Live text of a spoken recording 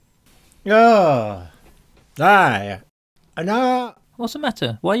Oh, aye. No, What's the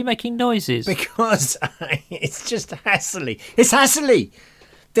matter? Why are you making noises? because it's just hassly. It's hassly.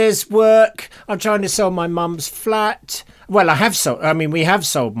 There's work. I'm trying to sell my mum's flat. Well, we have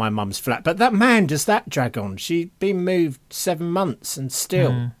sold my mum's flat, but that man, does that drag on? She's been moved 7 months and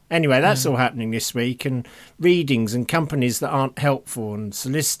still. Anyway, that's all happening this week, and readings and companies that aren't helpful and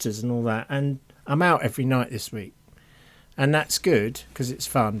solicitors and all that. And I'm out every night this week. And that's good because it's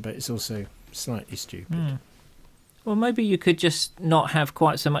fun, but it's also slightly stupid. Well, maybe you could just not have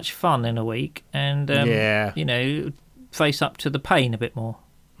quite so much fun in a week and, face up to the pain a bit more.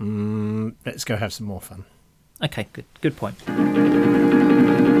 Let's go have some more fun. Okay, good. Good point.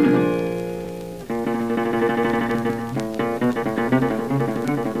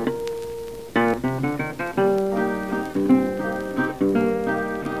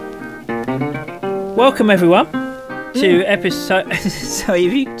 Welcome, everyone, to episode... Sorry,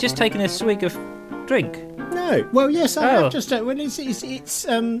 have you just taken a swig of drink? No. Well, yes, I have just... Well,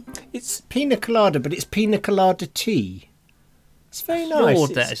 it's pina colada, but it's pina colada tea. It's very nice.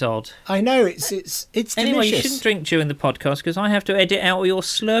 Lord, that is odd. I know, it's delicious. Anyway, you shouldn't drink during the podcast because I have to edit out all your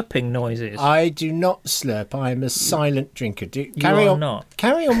slurping noises. I do not slurp. I am a silent drinker. Carry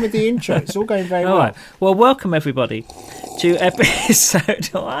on with the intro. It's all going very all well. Right. Well, welcome everybody to episode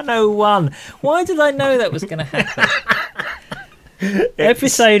 101. Why did I know that was going to happen?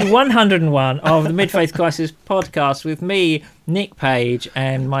 Episode 101 of the Mid-Faith Crisis podcast with me, Nick Page,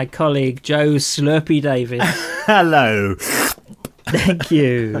 and my colleague Joe Slurpy Davis. Hello. Thank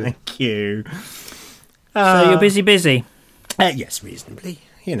you. Thank you. So you're busy? Yes, reasonably.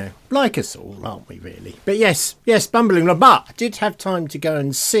 You know, like us all, aren't we, really? But yes, bumbling along. But I did have time to go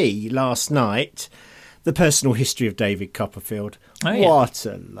and see last night The Personal History of David Copperfield. Oh, yeah. What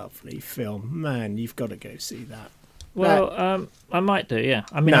a lovely film. Man, you've got to go see that. Well, I might do, yeah.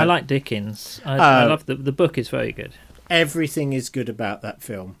 I mean, I like Dickens. I love the book is very good. Everything is good about that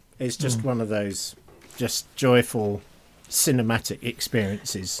film. It's just one of those just joyful cinematic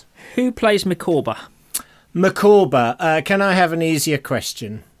experiences. Who plays Micawber? Micawber. Can I have an easier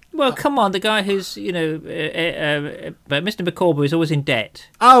question? Well, come on, the guy who's, Mr. Micawber is always in debt.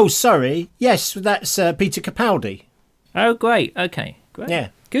 Oh, sorry. Yes, that's Peter Capaldi. Oh, great. Okay, great. Yeah.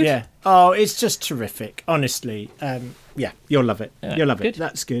 Good. Yeah. Oh, it's just terrific, honestly. Yeah, you'll love it. Yeah, you'll love good. it.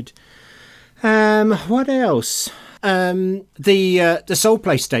 That's good. What else? The Soul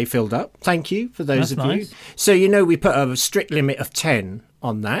Place Day filled up. Thank you for those That's of you. nice. So, we put a strict limit of 10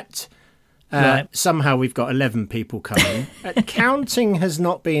 on that. Right. Somehow we've got 11 people coming. Counting has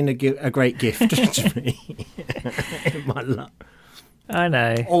not been a great gift to me in my life. I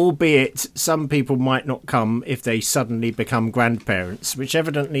know. Albeit some people might not come if they suddenly become grandparents, which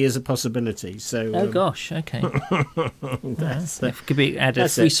evidently is a possibility. So, Oh, gosh, okay. that Could be add a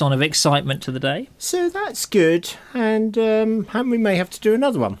that's it. frisson of excitement to the day. So that's good. And we may have to do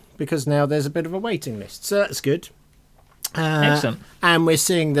another one because now there's a bit of a waiting list. So that's good. Excellent. And we're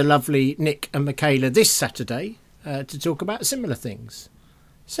seeing the lovely Nick and Michaela this Saturday to talk about similar things.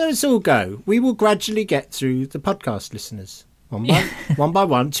 So it's all go. We will gradually get through the podcast listeners. One by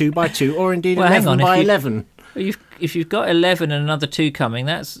one, 2 by 2, or indeed Well, hang 11 on, by if you- 11. If you've got 11 and another 2 coming,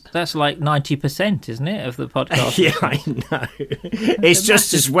 that's like 90%, isn't it, of the podcast? Yeah, I know. It's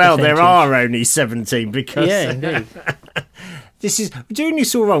just as well there percentage. are only 17 because Yeah, indeed. we're doing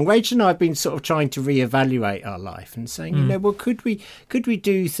this all wrong. Rachel and I have been sort of trying to reevaluate our life and saying, well, could we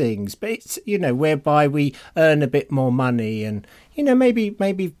do things, but it's whereby we earn a bit more money and maybe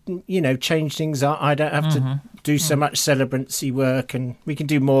change things up. I don't have to do so much celebrancy work, and we can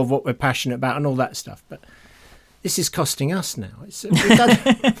do more of what we're passionate about and all that stuff. But this is costing us now.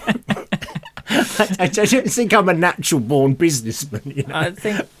 I don't think I'm a natural born businessman. I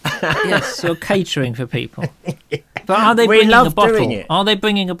think, yes, you're catering for people. But are they We bringing love a bottle? doing it. Are they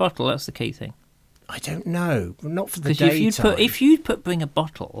bringing a bottle? That's the key thing. I don't know. Not for the Because daytime. if you'd put bring a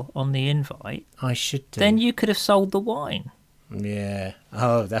bottle on the invite, I should do. then you could have sold the wine. Yeah.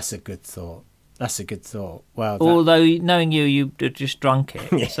 Oh, that's a good thought. Well, Although, knowing you'd have just drunk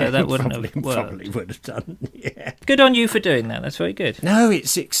it, so that wouldn't have worked. Probably would have done. Yeah. Good on you for doing that. That's very good. No,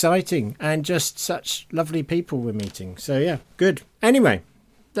 it's exciting and just such lovely people we're meeting. So yeah, good. Anyway,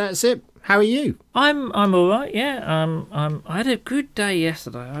 that's it. How are you? I'm all right. Yeah. I had a good day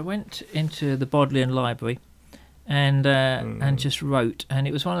yesterday. I went into the Bodleian Library and just wrote, and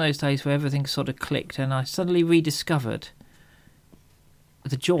it was one of those days where everything sort of clicked, and I suddenly rediscovered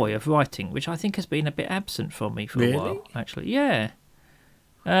the joy of writing, which I think has been a bit absent from me for a Really? while, actually. Yeah.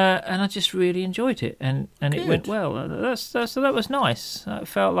 And I just really enjoyed it, and it went well. So that was nice. It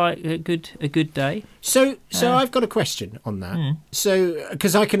felt like a good day. So I've got a question on that. So,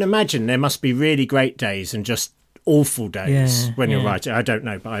 because I can imagine there must be really great days and just awful days when you're writing. I don't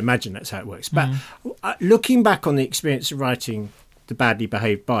know, but I imagine that's how it works. But looking back on the experience of writing the Badly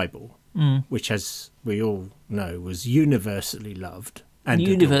Behaved Bible, which, as we all know, was universally loved and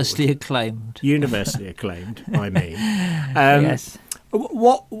universally acclaimed. Universally acclaimed by me. Yes.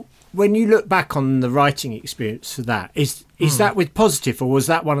 What, when you look back on the writing experience for that, is that with positive, or was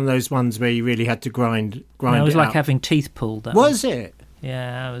that one of those ones where you really had to grind No, it was it like out? having teeth pulled. Was it?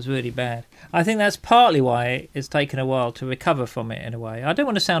 Yeah, it was really bad. I think that's partly why it's taken a while to recover from it in a way. I don't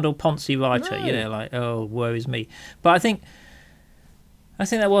want to sound all poncy writer, like, oh, woe is me. But I think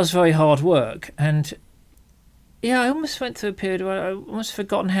that was very hard work. And, yeah, I almost went through a period where I almost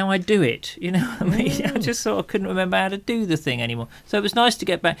forgotten how I do it. You know what I mean? I just sort of couldn't remember how to do the thing anymore. So it was nice to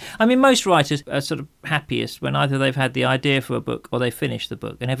get back. I mean, most writers are sort of happiest when either they've had the idea for a book or they finish the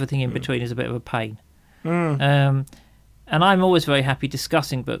book, and everything in between is a bit of a pain. And I'm always very happy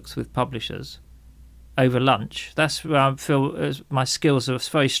discussing books with publishers over lunch. That's where I feel my skills are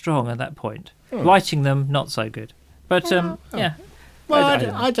very strong at that point. Writing them, not so good. But, yeah.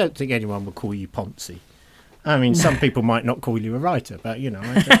 Well, I don't think anyone would call you poncy. I mean, some people might not call you a writer, but, you know.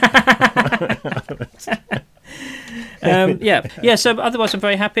 Yeah. So otherwise, I'm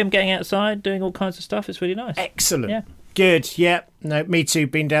very happy. I'm getting outside, doing all kinds of stuff. It's really nice. Excellent. Yeah. Good. Yeah. No, me too.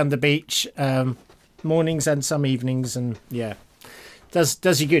 Been down the beach. Mornings and some evenings, and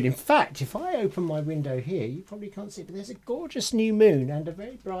does you good. In fact, if I open my window here, you probably can't see it, but there's a gorgeous new moon and a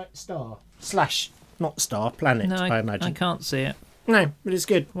very bright star / not star, planet. No, I imagine I can't see it. No, but it's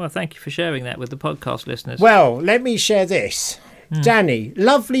good. Well, thank you for sharing that with the podcast listeners. Well, let me share this. Danny,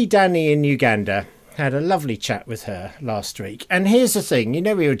 lovely Danny in Uganda, had a lovely chat with her last week. And here's the thing,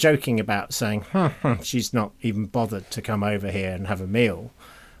 we were joking about saying, she's not even bothered to come over here and have a meal.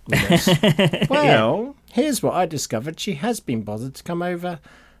 Well, here's what I discovered. She has been bothered to come over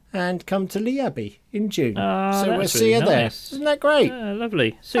and come to Lee Abbey in June. So we'll see her there. Isn't that great?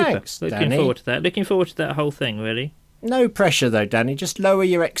 Lovely. Super. Thanks, Looking Danny. forward to that. Looking forward to that whole thing, really. No pressure, though, Danny. Just lower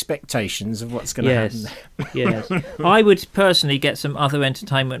your expectations of what's going to happen there. Yes. I would personally get some other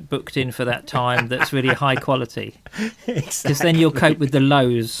entertainment booked in for that time that's really high quality. Exactly. Because then you'll cope with the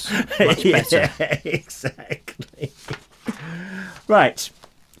lows much better. Yeah, exactly. Right.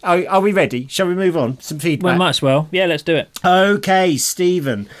 Are we ready? Shall we move on? Some feedback? Well, might as well. Yeah, let's do it. Okay,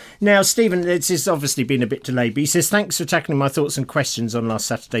 Stephen. Now, Stephen, this has obviously been a bit delayed, but he says, thanks for tackling my thoughts and questions on last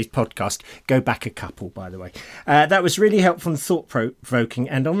Saturday's podcast. Go back a couple, by the way. That was really helpful and thought-provoking,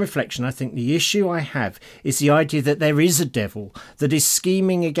 and on reflection, I think the issue I have is the idea that there is a devil that is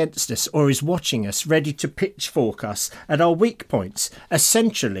scheming against us or is watching us, ready to pitchfork us at our weak points,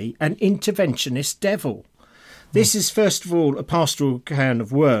 essentially an interventionist devil. This is, first of all, a pastoral can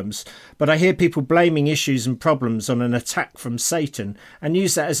of worms, but I hear people blaming issues and problems on an attack from Satan and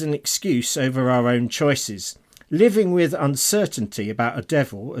use that as an excuse over our own choices. Living with uncertainty about a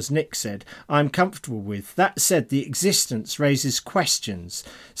devil, as Nick said, I'm comfortable with. That said, the existence raises questions,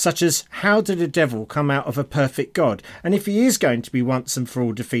 such as how did a devil come out of a perfect God? And if he is going to be once and for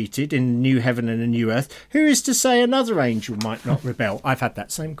all defeated in a new heaven and a new earth, who is to say another angel might not rebel? I've had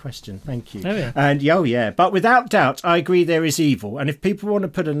that same question, thank you. Oh, yeah. And yeah, but without doubt, I agree there is evil. And if people want to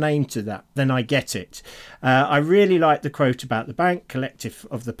put a name to that, then I get it. I really like the quote about the bank, collective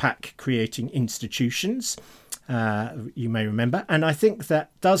of the pack creating institutions. You may remember, and I think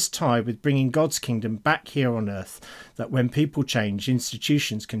that does tie with bringing God's kingdom back here on earth, that when people change,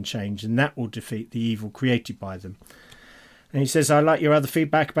 institutions can change, and that will defeat the evil created by them. And he says, I like your other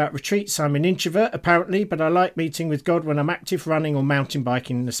feedback about retreats. I'm an introvert, apparently, but I like meeting with God when I'm active, running or mountain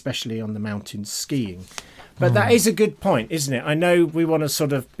biking, especially on the mountains skiing. But that is a good point, isn't it? I know we want to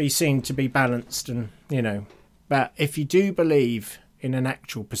sort of be seen to be balanced and, but if you do believe in an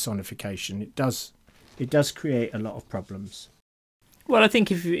actual personification, it does create a lot lot of problems. Well, I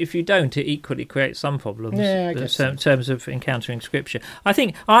think if you don't, it equally creates some problems in terms of encountering Scripture. I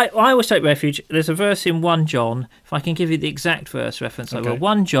think I always take refuge. There's a verse in 1 John, if I can give you the exact verse reference, I will.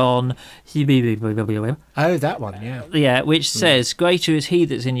 1 John... Oh, that one, yeah. Yeah, which says, greater is he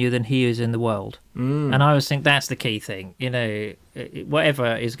that's in you than he is in the world. And I always think that's the key thing.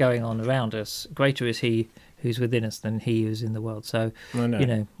 Whatever is going on around us, greater is he who's within us than he who's in the world. So, we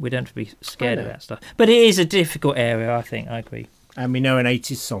don't have to be scared of that stuff. But it is a difficult area, I think. I agree. And we know an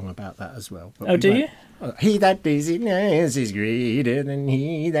 80s song about that as well. But do you? He that is in us is greater than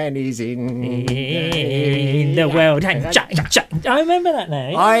he that is in the world. I remember that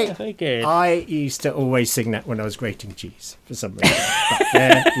now. Very good. I used to always sing that when I was grating cheese for some reason. But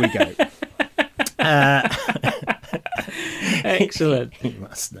there we go. Excellent. You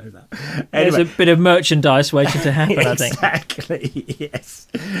must know that. There's a bit of merchandise waiting to happen, I think. Exactly, yes.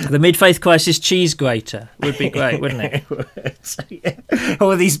 The Mid-Faith Crisis cheese grater would be great, wouldn't it? Yeah.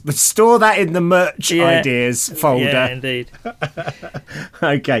 Or store that in the merch ideas folder. Yeah, indeed.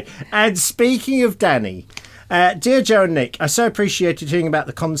 Okay. And speaking of Danny, dear Joe and Nick, I so appreciated hearing about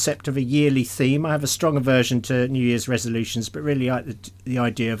the concept of a yearly theme. I have a strong aversion to New Year's resolutions, but really like the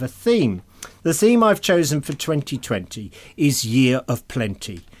idea of a theme. The theme I've chosen for 2020 is Year of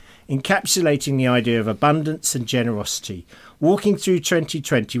Plenty, encapsulating the idea of abundance and generosity, walking through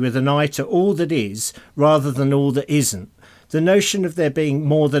 2020 with an eye to all that is rather than all that isn't. The notion of there being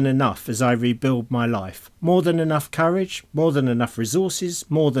more than enough as I rebuild my life. More than enough courage, more than enough resources,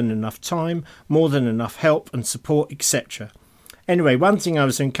 more than enough time, more than enough help and support, etc. Anyway, one thing I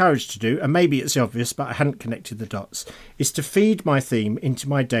was encouraged to do, and maybe it's obvious but I hadn't connected the dots, is to feed my theme into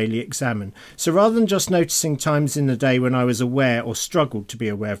my daily examine. So rather than just noticing times in the day when I was aware or struggled to be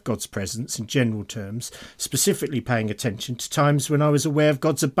aware of God's presence in general terms, specifically paying attention to times when I was aware of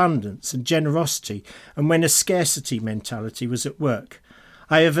God's abundance and generosity and when a scarcity mentality was at work.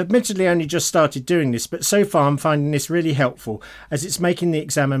 I have admittedly only just started doing this, but so far I'm finding this really helpful as it's making the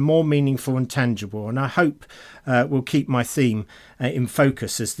examine more meaningful and tangible, and I hope will keep my theme in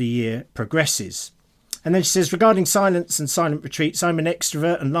focus as the year progresses. And then she says, regarding silence and silent retreats, I'm an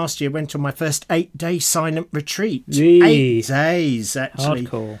extrovert and last year went on my first 8-day silent retreat. Gee. 8 days, actually.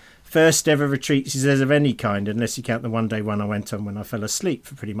 Hardcore. First ever retreat, she says, of any kind, unless you count the one-day one I went on when I fell asleep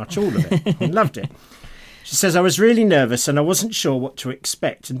for pretty much all of it. I loved it. She says, I was really nervous and I wasn't sure what to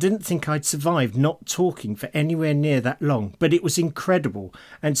expect and didn't think I'd survive not talking for anywhere near that long. But it was incredible.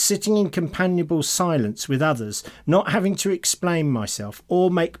 And sitting in companionable silence with others, not having to explain myself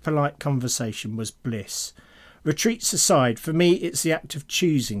or make polite conversation was bliss. Retreats aside, for me it's the act of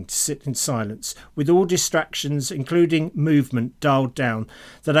choosing to sit in silence with all distractions, including movement, dialed down,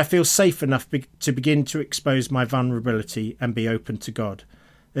 that I feel safe enough to begin to expose my vulnerability and be open to God.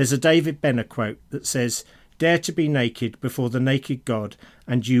 There's a David Benner quote that says, dare to be naked before the naked God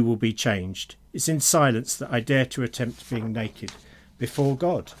and you will be changed. It's in silence that I dare to attempt being naked before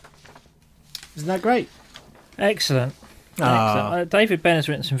God. Isn't that great? Excellent. David Benner's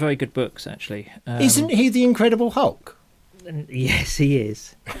written some very good books, actually. Isn't he the Incredible Hulk? Yes, he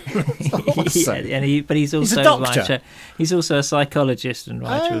is. Awesome. But he's also a doctor. He's also a psychologist and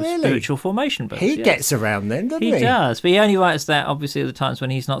writer of spiritual formation books. He gets around then, doesn't he? He does, but he only writes that obviously at the times when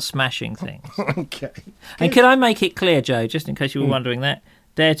he's not smashing things. Okay. And can I make it clear, Joe, just in case you were wondering that?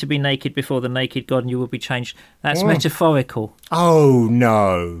 Dare to be naked before the naked God and you will be changed. That's metaphorical. Oh,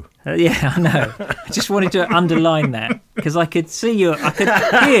 no. Yeah, I know. I just wanted to underline that because I could see I could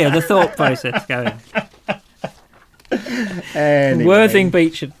hear the thought process going. Anyway. Worthing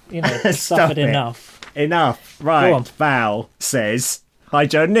Beach had, suffered enough. Enough. Right. Val says, hi,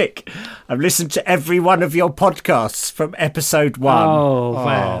 Joe and Nick. I've listened to every one of your podcasts from episode 1. Oh,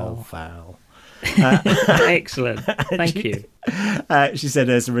 Val. Val. Excellent. Thank you. She said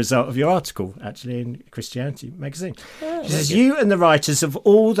as a result of your article, actually, in Christianity magazine. She says, you and the writers of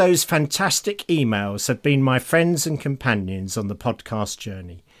all those fantastic emails have been my friends and companions on the podcast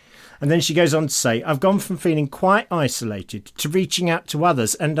journey. And then she goes on to say, I've gone from feeling quite isolated to reaching out to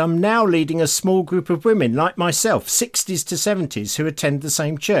others, and I'm now leading a small group of women like myself, 60s to 70s, who attend the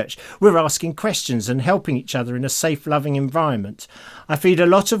same church. We're asking questions and helping each other in a safe, loving environment. I feed a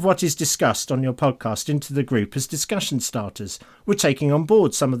lot of what is discussed on your podcast into the group as discussion starters. We're taking on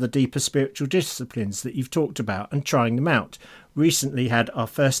board some of the deeper spiritual disciplines that you've talked about and trying them out. Recently had our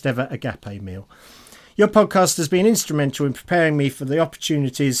first ever agape meal. Your podcast has been instrumental in preparing me for the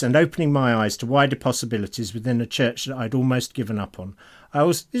opportunities and opening my eyes to wider possibilities within a church that I'd almost given up on.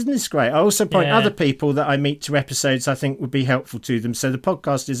 Isn't this great? I also point other people that I meet to episodes I think would be helpful to them, so the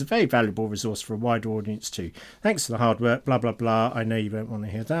podcast is a very valuable resource for a wider audience too. Thanks for the hard work, blah, blah, blah. I know you won't want to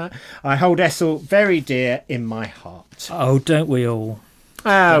hear that. I hold Ethel very dear in my heart. Oh, don't we all?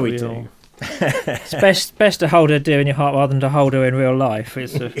 We do. It's best to hold her dear in your heart rather than to hold her in real life.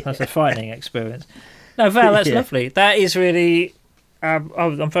 That's a frightening experience. No, Val, that's lovely. That is really...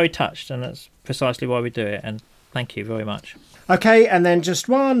 I'm very touched, and that's precisely why we do it, and thank you very much. Okay, and then just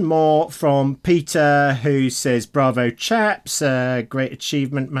one more from Peter, who says, bravo chaps, great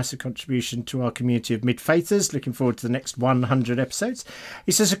achievement, massive contribution to our community of mid-faithers. Looking forward to the next 100 episodes.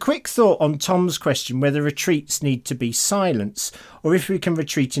 He says, a quick thought on Tom's question whether retreats need to be silence or if we can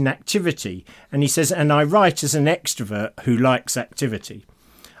retreat in activity. And he says, and I write as an extrovert who likes activity.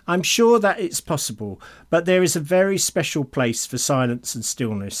 I'm sure that it's possible, but there is a very special place for silence and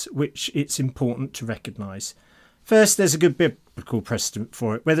stillness, which it's important to recognise. First, there's a good biblical precedent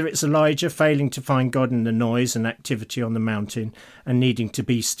for it, whether it's Elijah failing to find God in the noise and activity on the mountain and needing to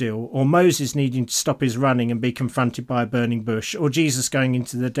be still, or Moses needing to stop his running and be confronted by a burning bush, or Jesus going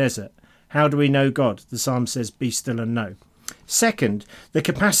into the desert. How do we know God? The psalm says, be still and know. Second, the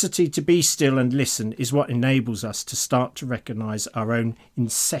capacity to be still and listen is what enables us to start to recognise our own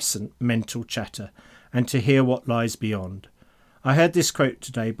incessant mental chatter and to hear what lies beyond. I heard this quote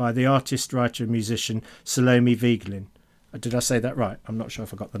today by the artist, writer and musician Salome Voegelin. Did I say that right? I'm not sure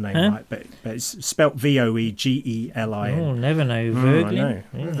if I got the name right, but it's spelt Voegelin. Oh, never know. Voegelin?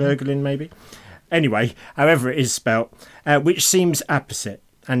 I know. Voegelin, maybe. Anyway, however it is spelt, which seems opposite.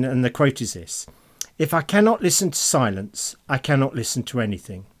 And the quote is this: if I cannot listen to silence, I cannot listen to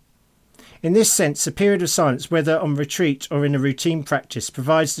anything. In this sense, a period of silence, whether on retreat or in a routine practice,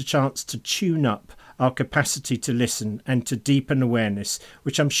 provides the chance to tune up our capacity to listen and to deepen awareness,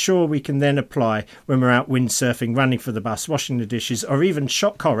 which I'm sure we can then apply when we're out windsurfing, running for the bus, washing the dishes, or even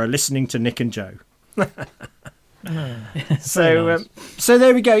shock horror listening to Nick and Joe. So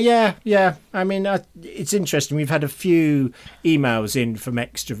there we go. Yeah. I mean, it's interesting. We've had a few emails in from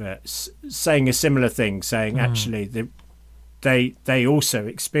extroverts saying a similar thing, saying actually they also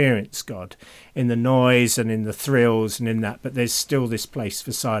experience God in the noise and in the thrills and in that, but there's still this place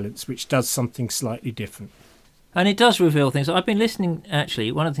for silence, which does something slightly different. And it does reveal things. I've been listening,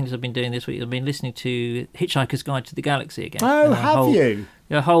 actually, one of the things I've been doing this week, I've been listening to Hitchhiker's Guide to the Galaxy again. Oh, have you?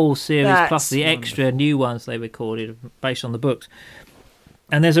 The whole series, That's plus the wonderful. extra new ones they recorded based on the books.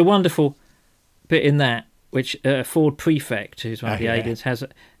 And there's a wonderful bit in that, which Ford Prefect, who's one of the aliens,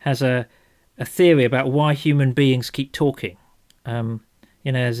 has a theory about why human beings keep talking.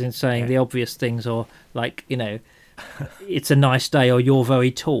 As in saying the obvious things, or like, it's a nice day, or you're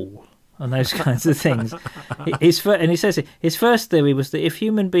very tall, and those kinds of things. And he says his first theory was that if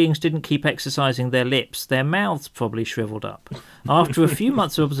human beings didn't keep exercising their lips, their mouths probably shriveled up. After a few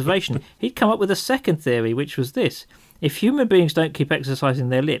months of observation, he'd come up with a second theory, which was this: if human beings don't keep exercising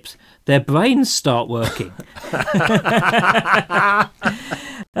their lips, their brains start working.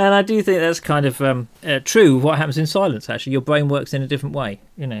 And I do think that's kind of true. What happens in silence? Actually, your brain works in a different way.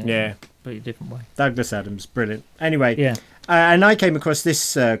 Pretty different way. Douglas Adams, brilliant. Anyway, yeah. And I came across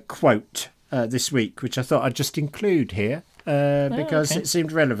this quote this week, which I thought I'd just include here because it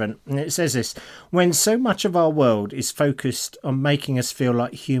seemed relevant. And it says this: when so much of our world is focused on making us feel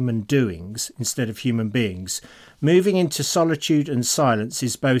like human doings instead of human beings, moving into solitude and silence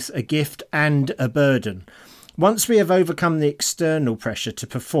is both a gift and a burden. Once we have overcome the external pressure to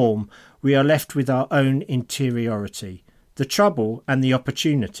perform, we are left with our own interiority. The trouble and the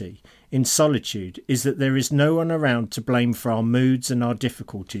opportunity in solitude is that there is no one around to blame for our moods and our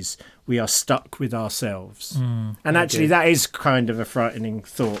difficulties. We are stuck with ourselves. And actually, that is kind of a frightening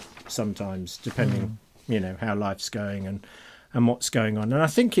thought sometimes, depending, how life's going and what's going on. And I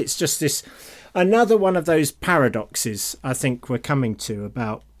think it's just another one of those paradoxes I think we're coming to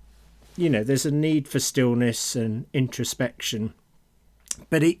about, there's a need for stillness and introspection,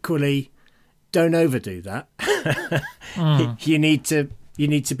 but equally, don't overdo that. You need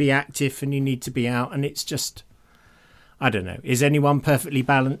to be active and you need to be out, and it's just, I don't know. Is anyone perfectly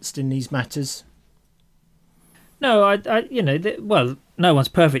balanced in these matters? No, no one's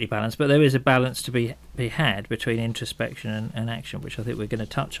perfectly balanced, but there is a balance to be had between introspection and action, which I think we're going to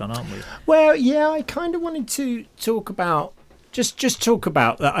touch on, aren't we? Well, yeah, I kind of wanted to talk about just talk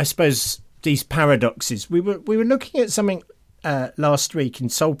about that. I suppose these paradoxes. We were looking at something last week in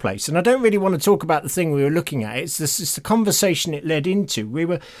Soul Place, and I don't really want to talk about the thing we were looking at. It's the conversation it led into. We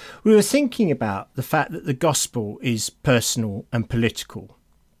were thinking about the fact that the gospel is personal and political,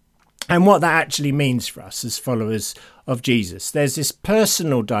 and what that actually means for us as followers of Jesus. There's this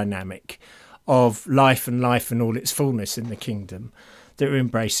personal dynamic of life and all its fullness in the kingdom that we're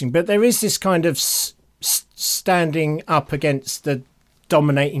embracing, but there is this kind of standing up against the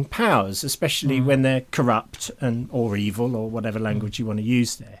dominating powers, especially when they're corrupt or evil, or whatever language you want to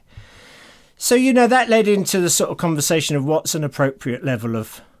use there. So, that led into the sort of conversation of what's an appropriate level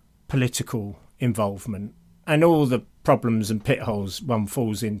of political involvement and all the problems and pitholes one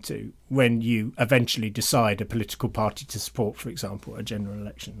falls into when you eventually decide a political party to support, for example, a general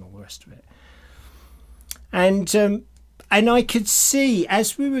election and all the rest of it. And And I could see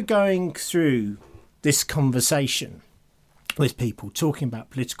as we were going through this conversation with people talking about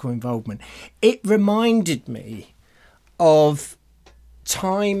political involvement, it reminded me of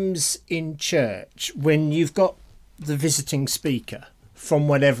times in church when you've got the visiting speaker from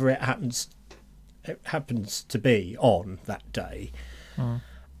whatever it happens to be on that day,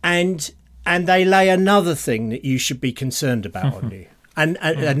 and they lay another thing that you should be concerned about on you. And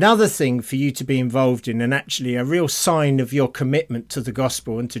another thing for you to be involved in, and actually a real sign of your commitment to the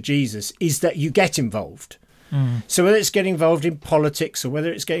gospel and to Jesus, is that you get involved. So whether it's getting involved in politics, or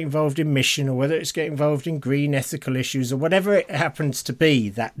whether it's getting involved in mission, or whether it's getting involved in green ethical issues, or whatever it happens to be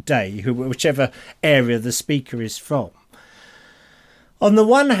that day, whichever area the speaker is from. On the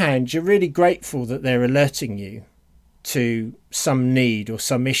one hand, you're really grateful that they're alerting you to some need or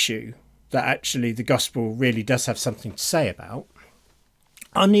some issue that actually the gospel really does have something to say about.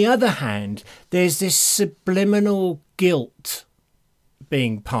 On the other hand, there's this subliminal guilt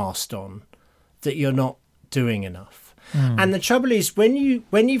being passed on that you're not doing enough. And the trouble is, when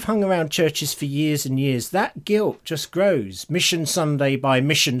you've hung around churches for years and years, that guilt just grows Mission Sunday by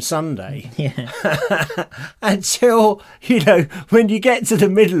Mission Sunday. Until, when you get to the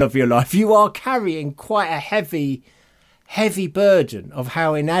middle of your life, you are carrying quite a heavy burden of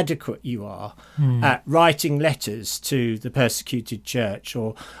how inadequate you are at writing letters to the persecuted church,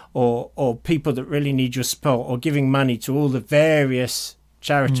 or people that really need your support, or giving money to all the various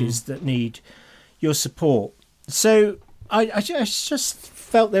charities that need your support. So I just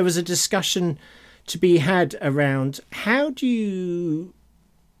felt there was a discussion to be had around how do you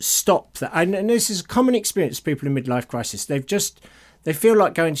stop that. And this is a common experience for people in midlife crisis. They feel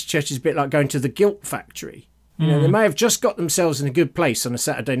like going to church is a bit like going to the guilt factory. They may have just got themselves in a good place on a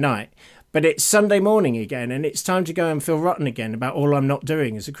Saturday night, but it's Sunday morning again, and it's time to go and feel rotten again about all I'm not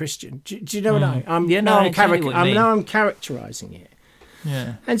doing as a Christian. Do you know what I'm characterising it.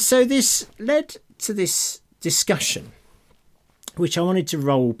 Yeah. And so this led to this discussion, which I wanted to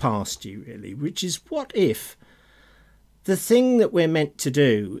roll past you, really, which is, what if the thing that we're meant to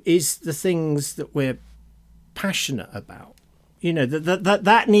do is the things that we're passionate about?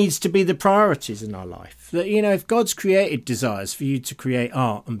 That needs to be the priorities in our life. That, if God's created desires for you to create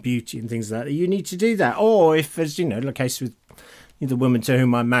art and beauty and things like that, you need to do that. Or if, as the case with the woman to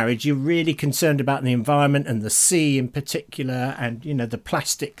whom I'm married, you're really concerned about the environment and the sea in particular, and the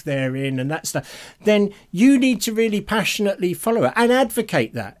plastic therein and that stuff, then you need to really passionately follow it and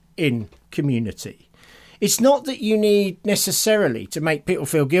advocate that in community. It's not that you need necessarily to make people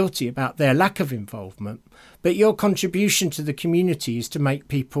feel guilty about their lack of involvement, but your contribution to the community is to make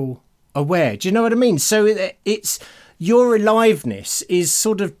people aware. Do you know what I mean? So it's your aliveness is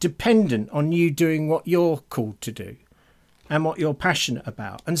sort of dependent on you doing what you're called to do and what you're passionate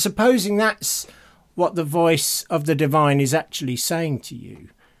about. And supposing that's what the voice of the divine is actually saying to you,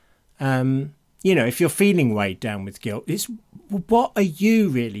 if you're feeling weighed down with guilt, it's what are you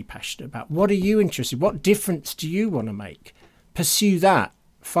really passionate about? What are you interested in? What difference do you want to make? Pursue that.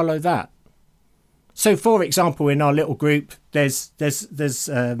 Follow that. So, for example, in our little group, there's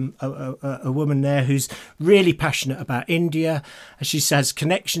a woman there who's really passionate about India. She has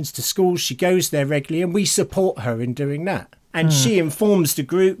connections to schools. She goes there regularly, and we support her in doing that. And she informs the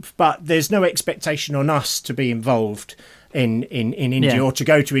group, but there's no expectation on us to be involved in India or to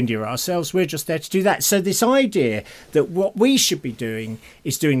go to India ourselves. We're just there to do that. So this idea that what we should be doing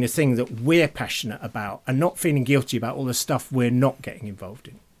is doing the thing that we're passionate about and not feeling guilty about all the stuff we're not getting involved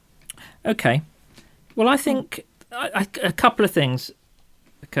in. Okay. Well, I think a couple of things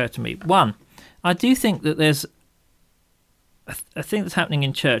occur to me. One, I do think that there's a thing that's happening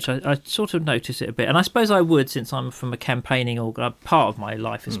in church. I sort of notice it a bit, and I suppose I would, since I'm from a campaigning part of my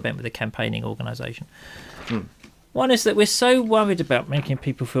life is spent with a campaigning organisation. One is that we're so worried about making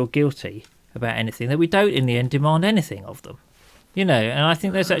people feel guilty about anything that we don't in the end demand anything of them. And I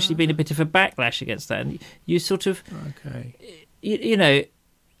think there's actually been a bit of a backlash against that, and you sort of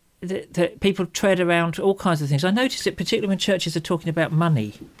that people tread around all kinds of things. I notice it particularly when churches are talking about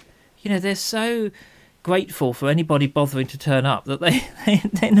money. They're so grateful for anybody bothering to turn up that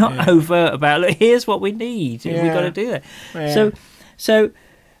they're not overt about, look, here's what we need. We've got to do that. Yeah. So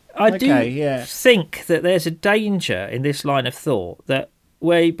I do think that there's a danger in this line of thought that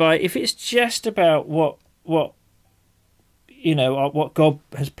whereby if it's just about what God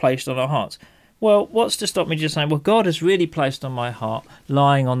has placed on our hearts, well, what's to stop me just saying, well, God has really placed on my heart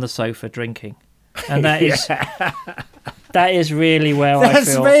lying on the sofa drinking. And that is that is really where I feel...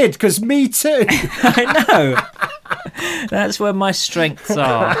 That's weird, because me too. I know. That's where my strengths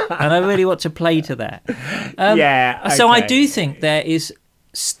are. And I really want to play to that. So I do think there is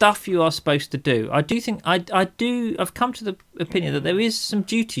stuff you are supposed to do. I do think I've come to the opinion that there is some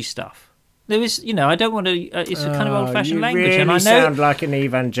duty stuff. There is, I don't want to. It's a kind of old-fashioned language, really and I know sound like an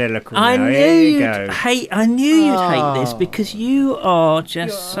evangelical. I now. knew Here you you'd go. hate. I knew you'd hate this because you are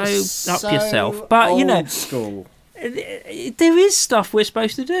just so up yourself. But old school. there is stuff we're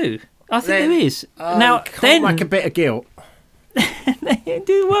supposed to do. I think there is. Now Can't then, like a bit of guilt.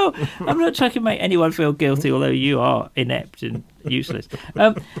 do well. I'm not trying to make anyone feel guilty, although you are inept and useless.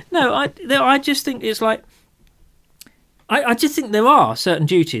 No, I just think it's like. I just think there are certain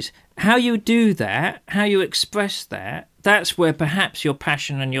duties. How you do that, how you express that, that's where perhaps your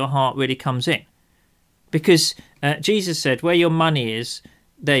passion and your heart really comes in. Because Jesus said, where your money is,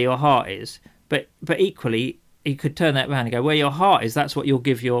 there your heart is. But equally, you could turn that around and go, where your heart is, that's what you'll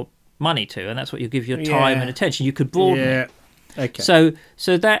give your money to, and that's what you'll give your time and attention. You could broaden it. Okay. So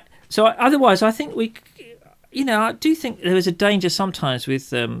otherwise, I think I do think there is a danger sometimes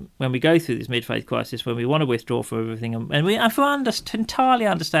with when we go through this mid-faith crisis, when we want to withdraw from everything, and for entirely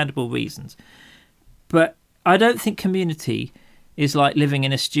understandable reasons. But I don't think community is like living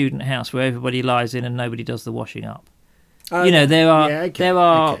in a student house where everybody lies in and nobody does the washing up. There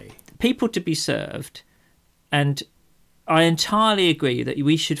are people to be served, and I entirely agree that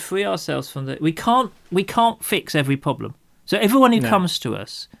we should free ourselves from that. We can't fix every problem. So everyone who comes to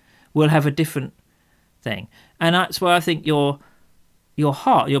us will have a different thing, and that's where I think your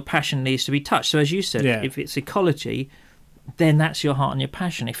heart, your passion needs to be touched. So as you said, if it's ecology, then that's your heart and your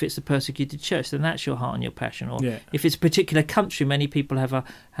passion. If it's the persecuted church, then that's your heart and your passion. Or if it's a particular country, many people have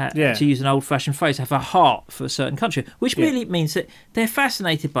to use an old-fashioned phrase, have a heart for a certain country, which really means that they're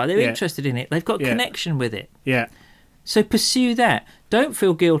fascinated by it, they're interested in it, they've got connection with it. Yeah. So pursue that. Don't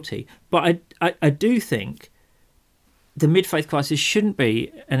feel guilty. But I do think the mid-faith crisis shouldn't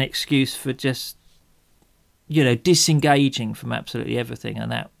be an excuse for just disengaging from absolutely everything in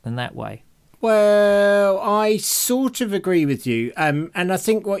that way. Well, I sort of agree with you, and I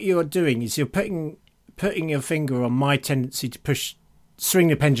think what you're doing is you're putting your finger on my tendency to swing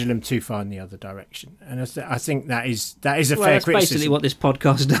the pendulum too far in the other direction, and I think that is a fair criticism. Basically what this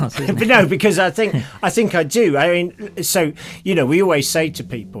podcast does, isn't it? But no, because I think I do. I mean, so we always say to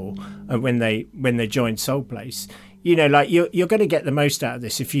people when they join Soul Place, like you're going to get the most out of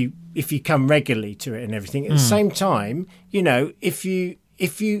this if you come regularly to it and everything. At the same time,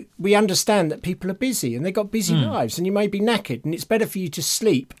 we understand that people are busy and they've got busy lives, and you may be knackered, and it's better for you to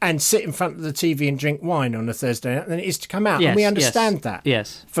sleep and sit in front of the TV and drink wine on a Thursday night than it is to come out. And we understand that.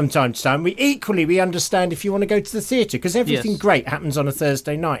 Yes. From time to time. We understand if you want to go to the theatre, because everything great happens on a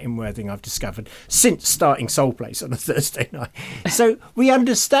Thursday night in Worthing, I've discovered, since starting Soul Place on a Thursday night. So we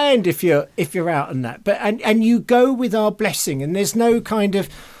understand if you're out and that. But and you go with our blessing, and there's no kind of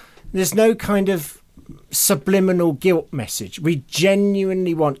subliminal guilt message. We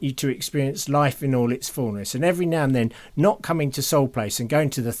genuinely want you to experience life in all its fullness, and every now and then not coming to Soul Place and going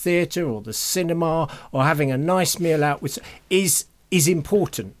to the theatre or the cinema or having a nice meal out with is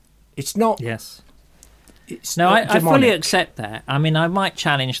important. It's not. Yes. It's no, not I fully accept that. I mean, I might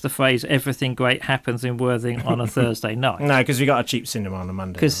challenge the phrase "everything great happens in Worthing on a Thursday night." No, because we got a cheap cinema on a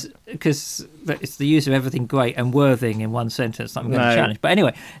Monday. Because it's the use of everything great and Worthing in one sentence that I'm going to challenge. But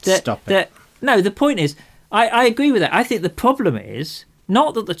anyway, stop it. No, the point is, I agree with that. I think the problem is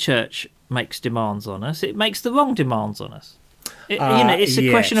not that the church makes demands on us; it makes the wrong demands on us. It's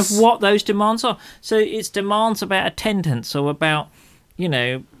a question of what those demands are. So it's demands about attendance, or about,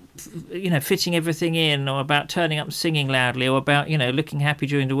 fitting everything in, or about turning up and singing loudly, or about, looking happy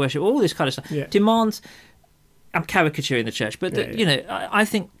during the worship, all this kind of stuff. Yeah. Demands. I'm caricaturing the church, but I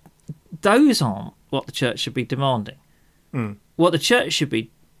think those aren't what the church should be demanding. What the church should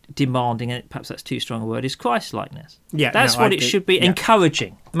be demanding, and perhaps that's too strong a word, is Christ-likeness. That's what it should be.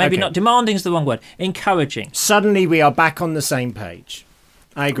 Encouraging. Maybe not demanding is the wrong word. Encouraging. Suddenly we are back on the same page.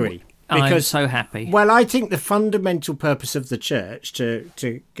 I agree. Because, I'm so happy. Well, I think the fundamental purpose of the church, to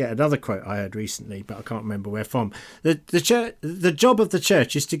get another quote I heard recently, but I can't remember where from, the job of the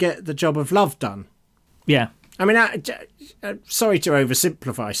church is to get the job of love done. Yeah. I mean, sorry to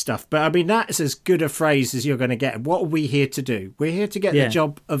oversimplify stuff, but I mean, that's as good a phrase as you're going to get. What are we here to do? We're here to get the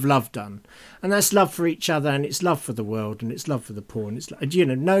job of love done. And that's love for each other, and it's love for the world, and it's love for the poor, and it's,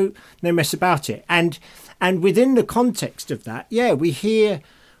 no mess about it. And within the context of that, we hear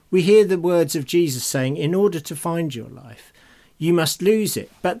the words of Jesus saying, in order to find your life, you must lose it.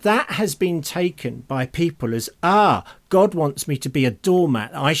 But that has been taken by people as, God wants me to be a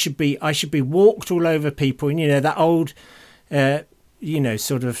doormat. I should be walked all over people. And, that old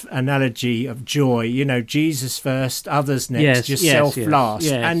sort of analogy of joy, Jesus first, others next, Yes, yourself yes, last.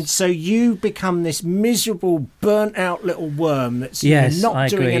 yes. And so you become this miserable, burnt out little worm that's Yes, not I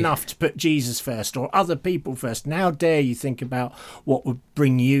doing agree. enough to put Jesus first or other people first. And how dare you think about what would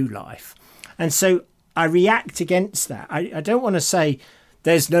bring you life? And so I react against that. I don't want to say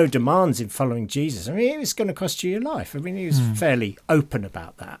there's no demands in following Jesus. I mean, it was going to cost you your life. I mean, he was fairly open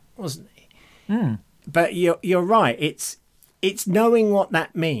about that, wasn't he? But you're right. It's knowing what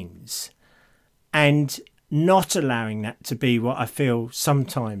that means and not allowing that to be what I feel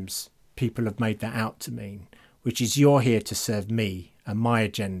sometimes people have made that out to mean, which is you're here to serve me and my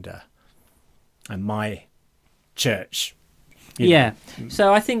agenda and my church. Yeah.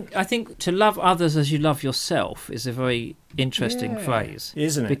 So I think to love others as you love yourself is a very interesting phrase,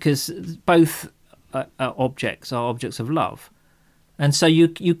 isn't it? Because both are objects of love, and so you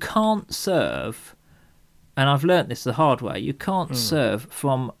can't serve. And I've learnt this the hard way. You can't serve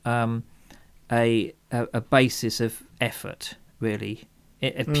from a basis of effort, really,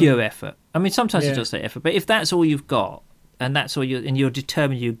 a pure effort. I mean, sometimes you just say effort, but if that's all you've got, and that's all you're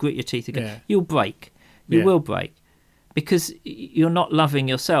determined, you grit your teeth again, you'll break. You will break, because you're not loving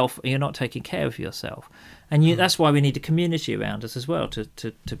yourself, and you're not taking care of yourself, and that's why we need a community around us as well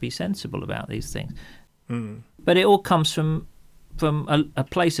to be sensible about these things. But it all comes from a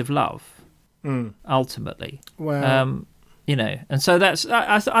place of love. Ultimately, Well, and so that's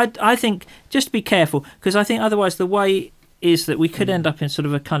I think just be careful, because I think otherwise the way is that we could end up in sort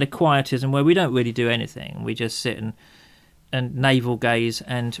of a kind of quietism where we don't really do anything. We just sit and navel gaze,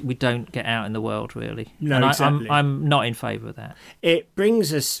 and we don't get out in the world really. No, and exactly. I'm not in favour of that. It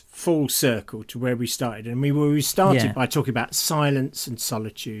brings us full circle to where we started, and we started by talking about silence and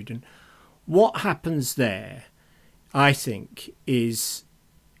solitude, and what happens there, I think, is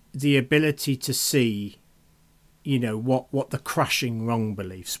the ability to see, what the crushing wrong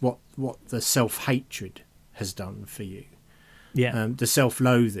beliefs, what the self-hatred has done for you, the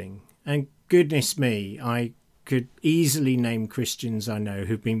self-loathing. And goodness me, I could easily name Christians I know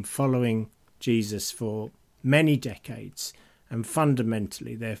who've been following Jesus for many decades, and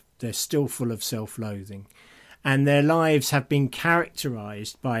fundamentally they're still full of self-loathing. And their lives have been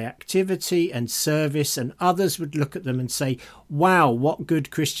characterized by activity and service, and others would look at them and say, wow, what good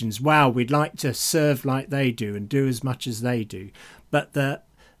Christians. Wow, we'd like to serve like they do and do as much as they do. But the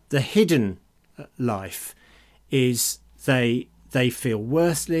hidden life is they feel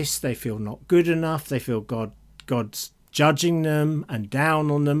worthless, they feel not good enough, they feel God's judging them and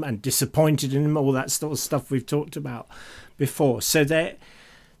down on them and disappointed in them, all that sort of stuff we've talked about before. So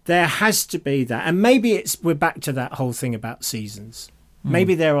there has to be that, and maybe we're back to that whole thing about seasons.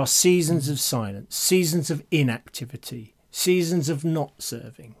 Maybe there are seasons of silence, seasons of inactivity, seasons of not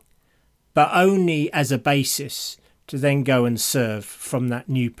serving, but only as a basis to then go and serve from that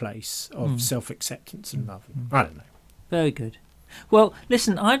new place of self-acceptance and love. I don't know. Very good. Well,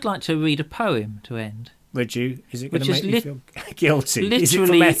 listen, I'd like to read a poem to end. Would you? Is it going Which to is make you feel guilty? Is it from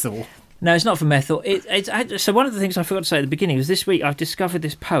literally- Ethel? No, it's not from Ethel. So one of the things I forgot to say at the beginning was this week I've discovered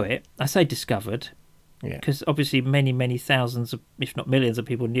this poet. I say discovered because obviously many, many thousands, if not millions of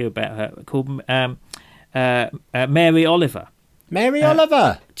people knew about her, called Mary Oliver. Mary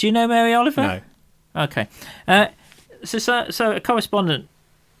Oliver? Do you know Mary Oliver? No. Okay. So a correspondent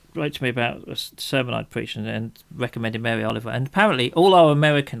wrote to me about a sermon I'd preached and recommended Mary Oliver. And apparently all our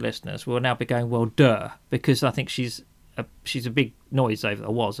American listeners will now be going, well, duh, because I think she's a big noise over,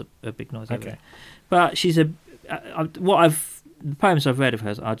 or was a big noise over there. But she's the poems I've read of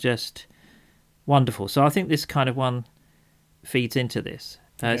hers are just wonderful. So I think this kind of one feeds into this.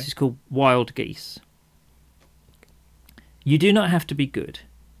 This is called Wild Geese. You do not have to be good.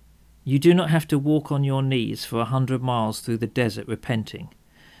 You do not have to walk on your knees for 100 miles through the desert repenting.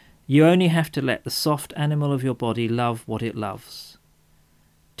 You only have to let the soft animal of your body love what it loves.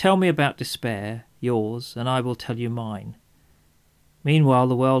 Tell me about despair, yours, and I will tell you mine. Meanwhile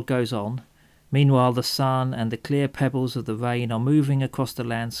the world goes on. Meanwhile the sun and the clear pebbles of the rain are moving across the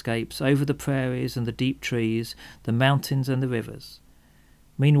landscapes, over the prairies and the deep trees, the mountains and the rivers.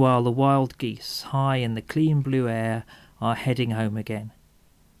 Meanwhile the wild geese, high in the clean blue air, are heading home again.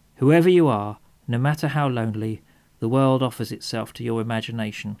 Whoever you are, no matter how lonely, the world offers itself to your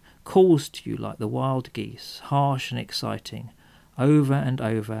imagination, calls to you like the wild geese, harsh and exciting, over and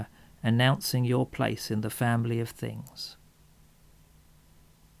over, announcing your place in the family of things.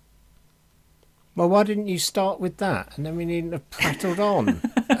 Well, why didn't you start with that? And then we needn't have prattled on.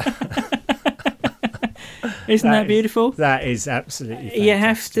 Isn't that beautiful? That is absolutely fantastic. You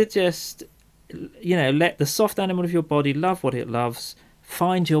have to just, let the soft animal of your body love what it loves,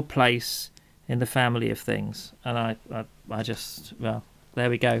 find your place in the family of things. And I just, well, there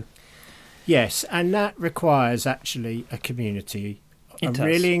we go. Yes, and that requires actually a community, It does.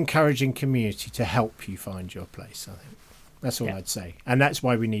 really encouraging community to help you find your place, I think. That's all I'd say. And that's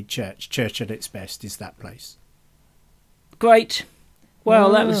why we need church. Church at its best is that place. Great.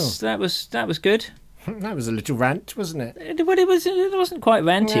 Well, Oh. that was good. That was a little rant, wasn't it? Well, it wasn't quite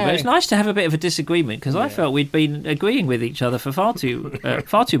ranty, No. but it's nice to have a bit of a disagreement because I felt we'd been agreeing with each other for far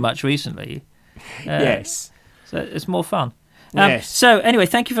too much recently. Yes. So it's more fun. Yes. So anyway,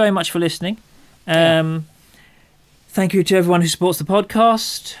 thank you very much for listening. Thank you to everyone who supports the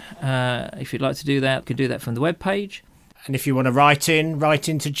podcast. If you'd like to do that, you can do that from the webpage. And if you want to write in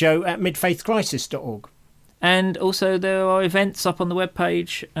to Joe at midfaithcrisis.org. And also there are events up on the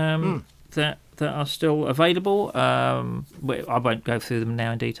webpage that are still available. I won't go through them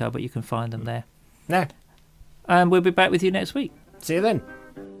now in detail, but you can find them there. No. And we'll be back with you next week. See you then.